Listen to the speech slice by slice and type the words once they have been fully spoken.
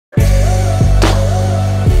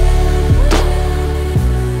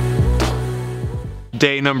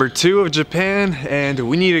Day number 2 of Japan, and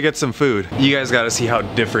we need to get some food. You guys gotta see how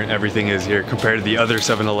different everything is here compared to the other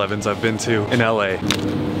 7-Elevens I've been to in LA.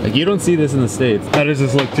 Like, you don't see this in the States. How does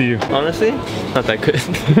this look to you? Honestly, not that good.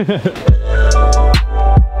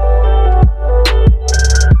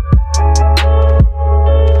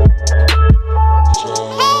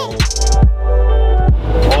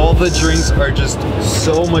 All the drinks are just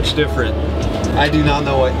so much different. I do not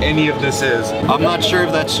know what any of this is. I'm not sure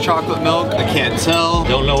if that's chocolate milk. I can't tell.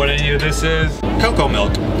 Don't know what any of this is. Cocoa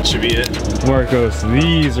milk should be it. Marcos,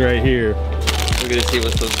 these right here. We're gonna see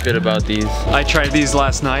what's so good about these. I tried these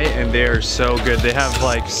last night and they are so good. They have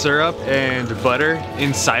like syrup and butter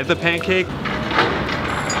inside the pancake.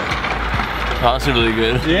 That's really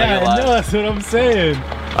good. Yeah, I know, that's what I'm saying.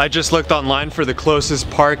 I just looked online for the closest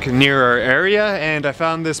park near our area, and I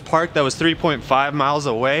found this park that was 3.5 miles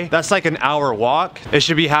away. That's like an hour walk. It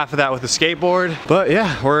should be half of that with a skateboard. But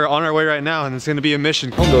yeah, we're on our way right now, and it's gonna be a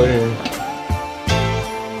mission. I'll go here.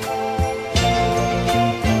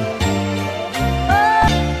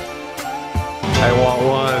 I want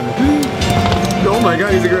one. Oh my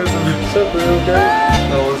god, he's aggressive. What's up, bro? Okay?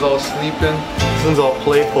 That one's all sleeping. This one's all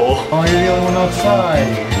playful. Oh, you're the only one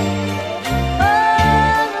outside.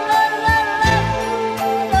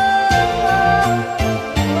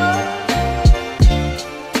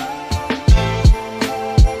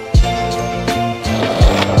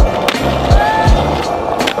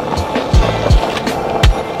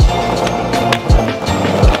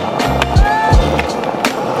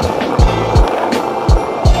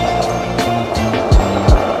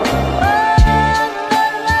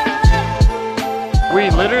 We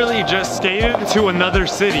literally just skated to another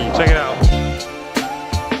city. Check it out.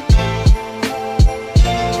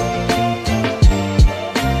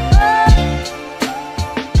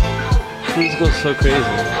 These go so crazy.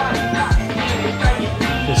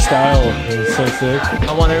 The style is so sick.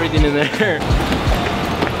 I want everything in there.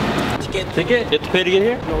 Ticket? You have to pay to get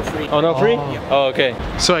here? No free. Oh, no free? Oh, okay.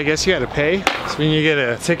 So I guess you gotta pay. So when you get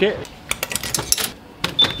a ticket.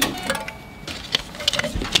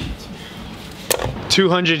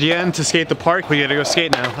 200 yen to skate the park. We gotta go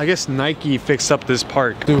skate now. I guess Nike fixed up this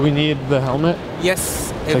park. Do we need the helmet?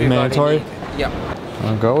 Yes, It's like mandatory? Yeah.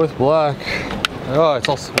 I'll go with black. Oh, it's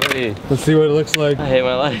all sweaty. Let's see what it looks like. I hate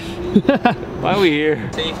my life. Why are we here?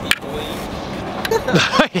 Safety, boy.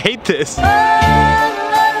 I hate this.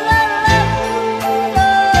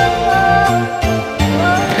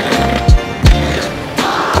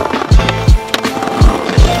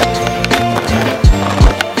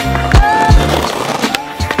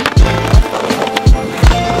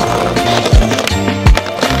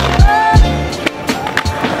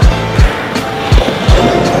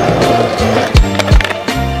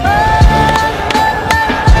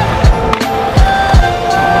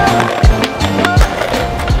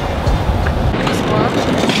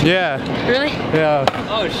 Yeah. Really? Yeah.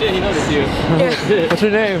 Oh shit, he noticed you. Yeah. What's your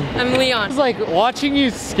name? I'm Leon. I was like watching you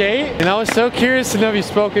skate, and I was so curious to know if you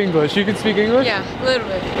spoke English. You can speak English? Yeah, a little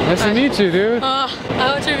bit. Nice to meet you, dude. I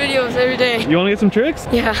watch your videos every day. You want to get some tricks?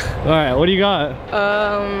 Yeah. All right, what do you got?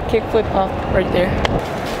 Kickflip off right there.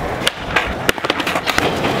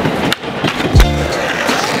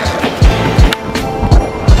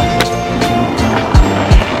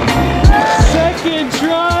 Second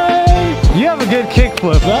try! You have a good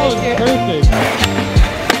kickflip. That was perfect.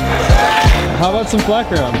 How about some flat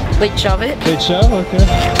ground? Late shove it. Late shove? Okay.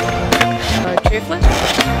 Tray flip.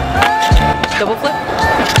 Double flip.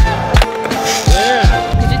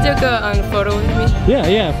 Yeah. Could you take a photo with me?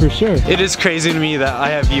 Yeah, for sure. It is crazy to me that I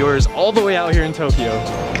have viewers all the way out here in Tokyo.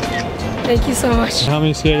 Thank you so much. How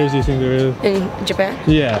many skaters do you think there is? In Japan?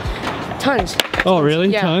 Yeah. Tons. Oh, really?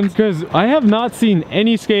 Yeah. Tons? Because I have not seen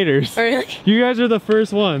any skaters. Oh, really? You guys are the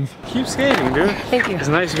first ones. Keep skating, dude. Thank you. It's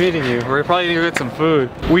nice meeting you. We're probably gonna get some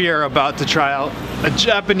food. We are about to try out a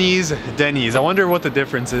Japanese Denny's. I wonder what the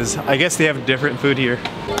difference is. I guess they have different food here.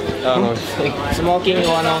 I don't know. Smoking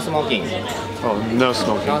or no smoking? Oh, no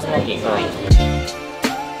smoking. No smoking.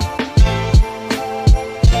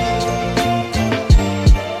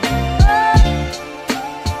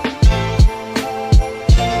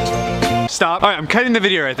 Stop. All right, I'm cutting the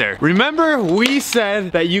video right there. Remember, we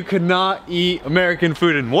said that you could not eat American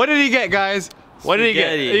food, and what did he get, guys? What did he get?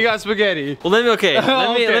 Spaghetti. You got spaghetti. Well, let me let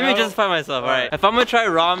me Okay. justify myself. All right. If I'm gonna try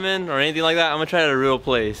ramen or anything like that, I'm gonna try at a real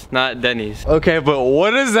place, not Denny's. Okay, but what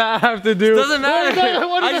does that have to do? Doesn't matter. I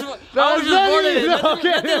was just bored of it. Nothing looked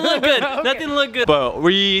good. Okay. Nothing looked good. But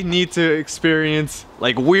we need to experience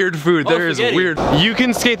like weird food. Oh, There is spaghetti. weird. You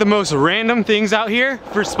can skate the most random things out here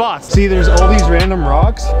for spots. See, there's all these random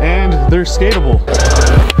rocks and they're skatable.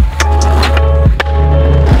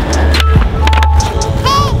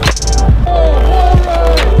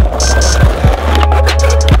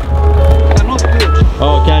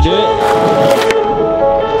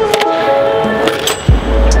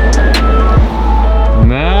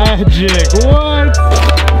 magic. What?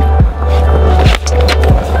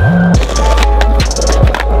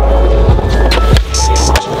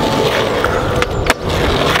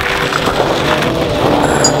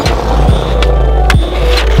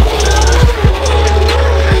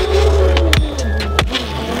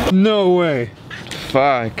 No way.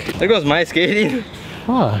 Fuck. There goes my skating.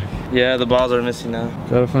 Fuck. Yeah, the balls are missing now.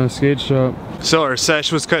 Gotta find a skate shop. So our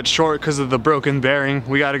sesh was cut short because of the broken bearing.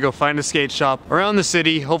 We gotta go find a skate shop around the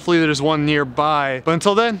city. Hopefully there's one nearby. But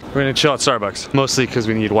until then, we're gonna chill at Starbucks. Mostly because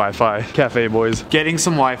we need Wi-Fi. Cafe boys. Getting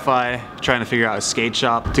some Wi-Fi, trying to figure out a skate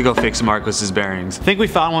shop to go fix Marcos's bearings. I think we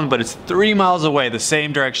found one, but it's 3 miles away, the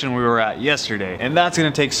same direction we were at yesterday. And that's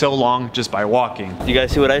gonna take so long just by walking. You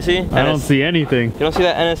guys see what I see? I don't see anything. You don't see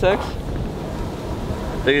that NSX?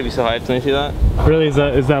 They're gonna be so hyped when they see that. Really, is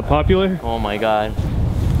that popular? Oh my god.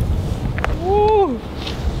 Woo!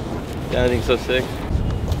 Yeah, I think so sick.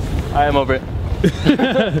 I am over it.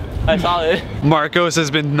 I saw it. Marcos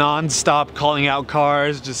has been non-stop calling out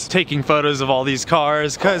cars, just taking photos of all these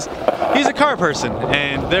cars, because he's a car person,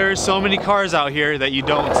 and there's so many cars out here that you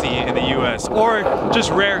don't see in the US, or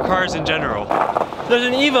just rare cars in general. There's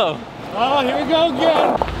an Evo. Oh, here we go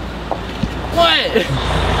again. What?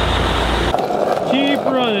 Keep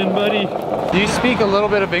running, buddy. Do you speak a little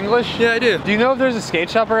bit of English? Yeah, I do. Do you know if there's a skate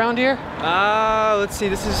shop around here? Let's see,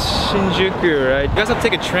 this is Shinjuku, right? You guys have to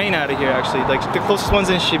take a train out of here, actually. Like, the closest one's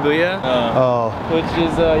in Shibuya. Which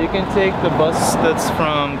is, you can take the bus that's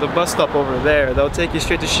from the bus stop over there. They'll take you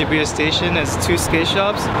straight to Shibuya Station. It's 2 skate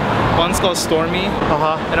shops. One's called Stormy,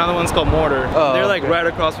 another one's called Motar. They're like right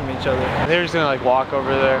across from each other. They're just gonna like walk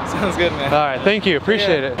over there. Sounds good, man. All right, thank you,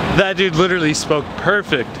 appreciate it. That dude literally spoke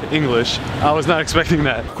perfect English. I was not expecting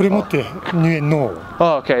that. これ持って入園の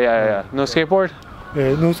Oh, okay, yeah. No skateboard?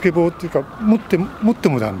 ノースケボーっていうか持って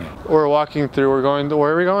もダメ。 We're walking through, we're going to,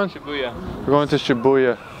 where are we going? Shibuya. We're going to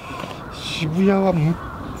Shibuya. 渋谷は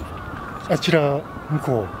あちら向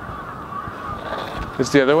こ It's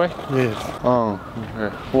the other way? う。Yes. Oh, okay,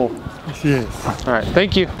 cool. Yes. All right,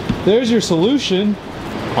 thank you. There's your solution.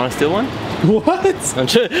 Wanna steal one? What? I'm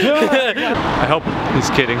kidding. I hope he's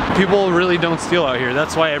kidding. People really don't steal out here.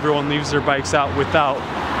 That's why everyone leaves their bikes out without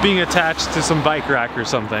being attached to some bike rack or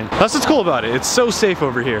something. That's what's cool about it. It's so safe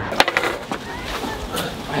over here.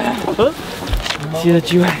 See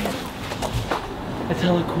that you? That's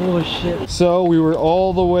hella cool as shit. So we were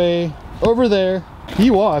all the way over there. He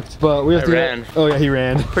walked, but we have to ran. Oh yeah, he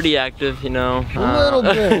ran. Pretty active, you know. A little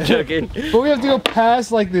bit. Joking. But we have to go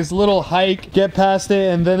past like this little hike, get past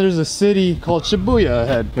it, and then there's a city called Shibuya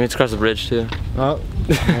ahead. Maybe it's across the bridge too. Oh,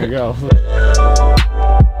 there you go.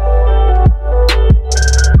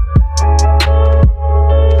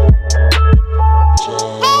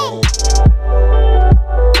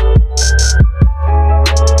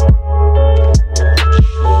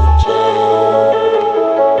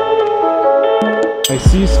 I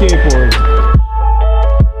see skateboards.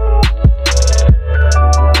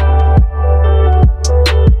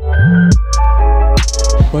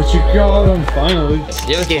 But you got them finally.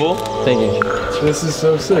 Yeah, okay. Cool. Thank you. This is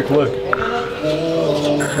so sick, look.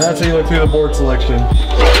 That's how you look through the board selection.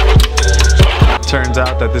 Turns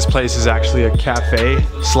out that this place is actually a cafe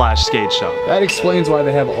slash skate shop. That explains why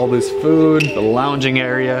they have all this food, the lounging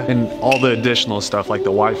area, and all the additional stuff like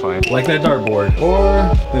the Wi-Fi. Like that dartboard.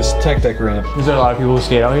 Or this tech deck ramp. Is there a lot of people who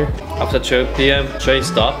skate out here? After 12 p.m. train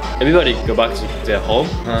stop, everybody go back to their home.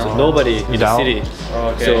 So nobody in the city.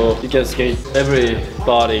 Okay. So you can skate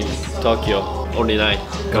everybody in Tokyo only night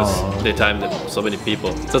because daytime there's so many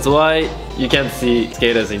people. That's why you can't see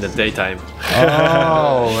skaters in the daytime.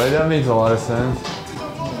 Oh, that makes a lot of sense.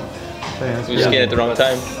 We skate at the wrong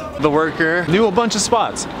time. The worker knew a bunch of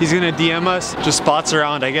spots. He's gonna DM us, just spots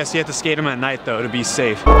around. I guess you have to skate them at night though to be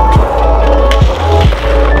safe.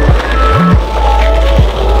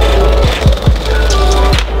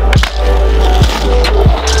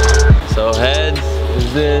 So heads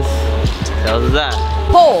is this. Tails is that.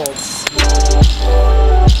 Poles.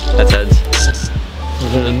 That's heads.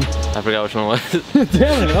 I forgot which one was.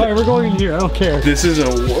 Damn it, alright, we're going in here, I don't care. This is a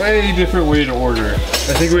way different way to order.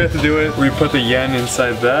 I think we have to do it. We put the yen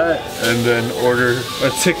inside that and then order a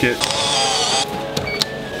ticket.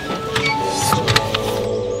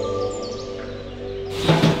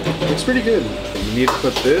 Looks pretty good. You need to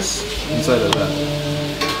put this inside of that.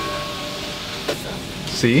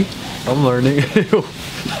 See? I'm learning.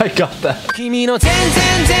 I got that. 君の全然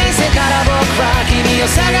前世から僕は君を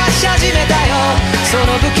探し始めたよその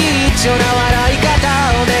不器一丁な